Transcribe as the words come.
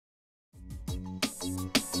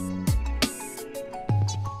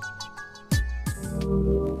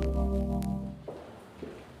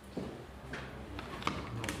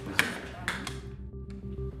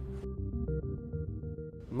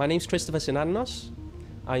My name's Christopher Synadnos.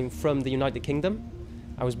 I'm from the United Kingdom.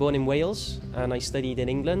 I was born in Wales and I studied in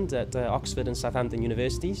England at Oxford and Southampton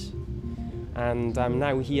universities. And I'm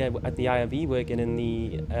now here at the IRB working in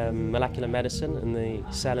the molecular medicine and the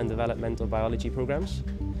cell and developmental biology programs.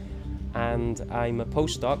 And I'm a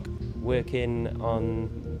postdoc working on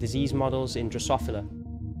disease models in Drosophila.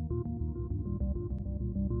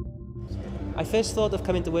 I first thought of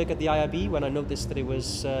coming to work at the IRB when I noticed that it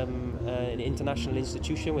was an international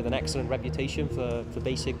institution with an excellent reputation for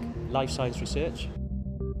basic life science research.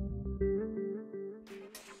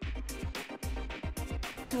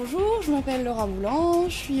 Bonjour, je m'appelle Laura Boulan,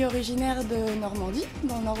 je suis originaire de Normandie,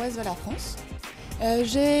 dans le nord-ouest de la France.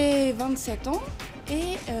 J'ai 27 ans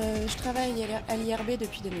et je travaille à l'IRB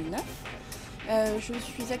depuis 2009. Je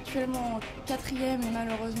suis actuellement en 4e et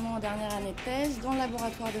malheureusement en dernière année de thèse dans le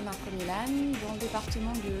laboratoire de Marco Milan, dans le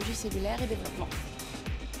département de biologie cellulaire et développement.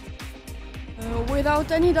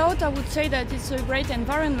 Without any doubt, I would say that it's a great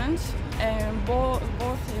environment, both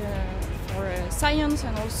for science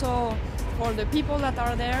and also for the people that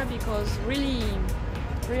are there, because really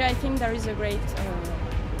I think there is a great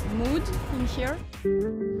mood in here.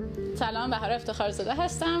 سلام، بهار افتخارزاده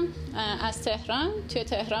هستم از تهران. توی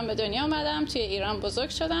تهران به دنیا آمدم، توی ایران بزرگ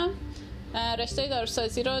شدم. رشته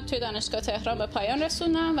داروسازی رو توی دانشگاه تهران به پایان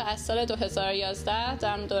رسوندم و از سال 2011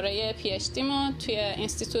 دارم دوره PhDمو توی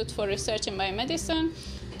Institute for Research in Biomedicine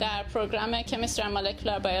در پروگرام Chemistry and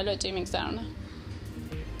Molecular Biology میگذرونم.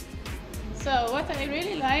 So what I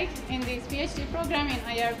really like in this PhD program in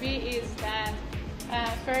IRB is that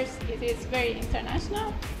first it is very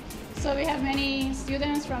international. So we have many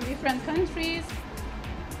students from different countries,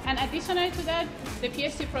 and additionally to that, the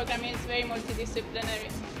PhD program is very multidisciplinary.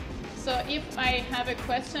 So if I have a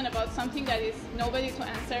question about something that is nobody to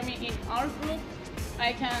answer me in our group,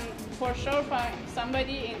 I can for sure find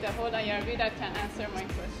somebody in the whole IRB that can answer my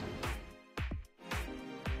question.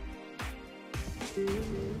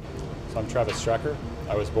 So I'm Travis Strecker.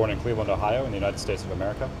 I was born in Cleveland, Ohio in the United States of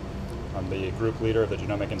America. I'm the group leader of the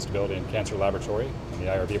Genomic Instability and Cancer Laboratory in the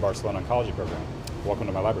IRB Barcelona Oncology Program. Welcome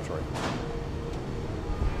to my laboratory.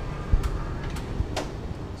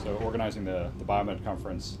 So organizing the Biomed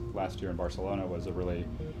conference last year in Barcelona was a really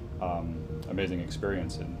amazing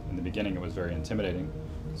experience. And in the beginning it was very intimidating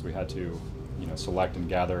because we had to select and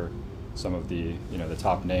gather some of the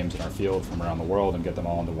top names in our field from around the world and get them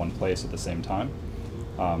all into one place at the same time.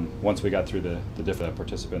 Once we got through the different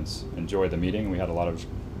participants enjoyed the meeting, we had a lot of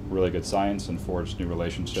really good science and forged new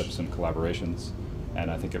relationships and collaborations,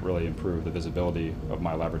 and I think it really improved the visibility of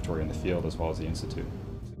my laboratory in the field as well as the institute.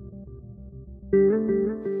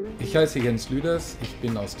 Ich heiße Jens Lüders, ich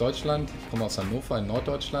bin aus Deutschland, ich komme aus Hannover in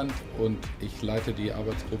Norddeutschland und ich leite die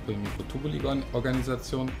Arbeitsgruppe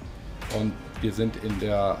Mikrotubuli-Organisation und wir sind in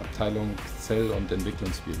der Abteilung Zell- und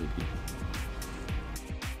Entwicklungsbiologie.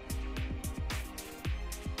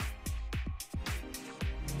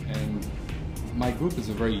 My group is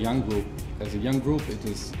a very young group. As a young group, it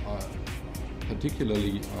is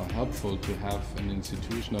particularly helpful to have an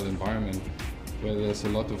institutional environment where there's a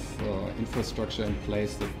lot of infrastructure in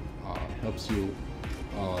place that helps you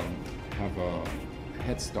have a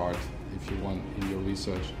head start, if you want, in your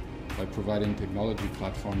research by providing technology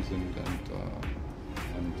platforms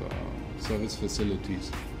and service facilities.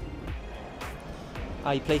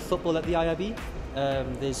 I play football at the IRB.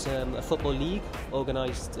 There's a football league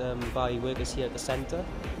organised by workers here at the centre.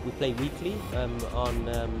 We play weekly on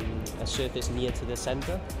a surface near to the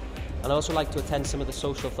centre. And I also like to attend some of the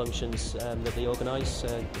social functions that they organise.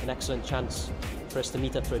 An excellent chance for us to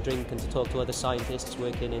meet up for a drink and to talk to other scientists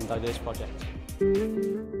working in diverse projects.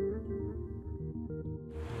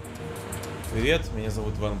 Привет, меня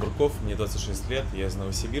зовут Иван Бурков, мне 26 лет, я из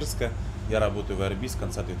Новосибирска. Я работаю в IRB с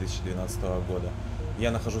конца 2012 года. Я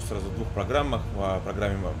нахожусь сразу в двух программах, в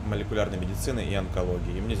программе молекулярной медицины и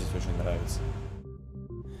онкологии, и мне здесь очень нравится.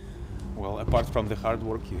 Well, apart from the hard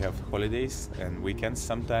work, you have holidays and weekends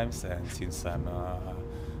sometimes, and since I'm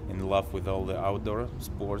in love with all the outdoor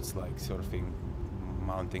sports like surfing,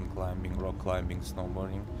 mountain climbing, rock climbing,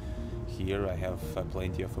 snowboarding, here I have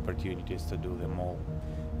plenty of opportunities to do them all.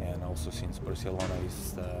 And also since Barcelona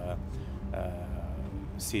is a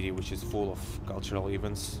city which is full of cultural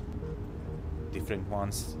events, different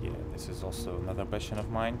ones, yeah, this is also another passion of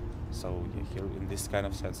mine. So yeah, here in this kind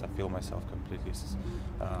of sense I feel myself completely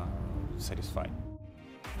satisfied.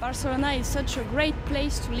 Barcelona is such a great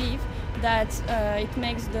place to live that it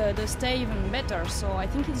makes the stay even better. So I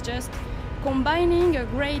think it's just combining a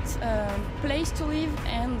great place to live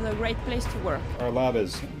and a great place to work. Our lab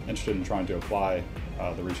is interested in trying to apply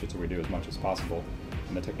the research that we do as much as possible,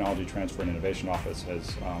 and the Technology Transfer and Innovation Office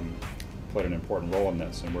has played an important role in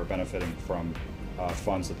this, and we're benefiting from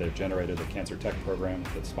funds that they've generated, the Cancer Tech program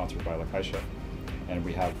that's sponsored by La Caixa, and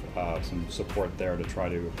we have some support there to try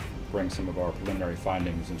to bring some of our preliminary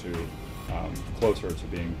findings into closer to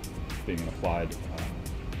being an applied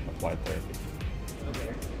therapy.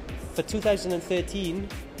 For 2013,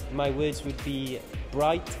 my words would be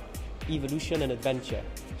bright, evolution and adventure.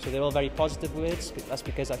 So they're all very positive words. That's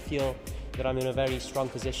because I feel that I'm in a very strong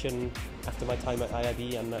position after my time at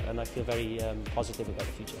IRB, and I feel very positive about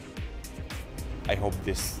the future. I hope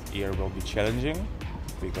this year will be challenging,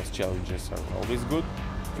 because challenges are always good,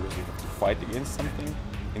 because you have to fight against something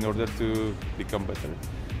in order to become better.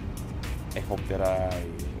 I hope that I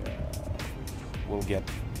will get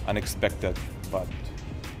unexpected but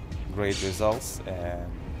great results, and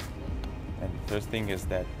the first thing is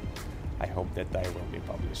that I hope that I will be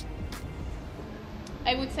published.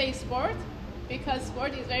 I would say sport, because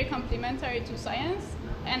sport is very complementary to science,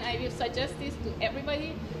 and I will suggest this to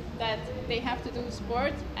everybody, that they have to do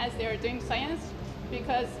sport as they are doing science,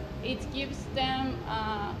 because it gives them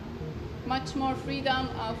much more freedom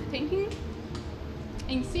of thinking.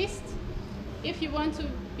 Insist. If you want to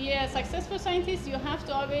be a successful scientist, you have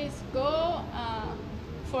to always go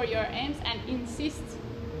for your aims and insist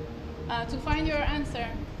to find your answer.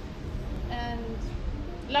 And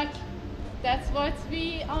luck, that's what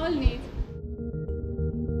we all need.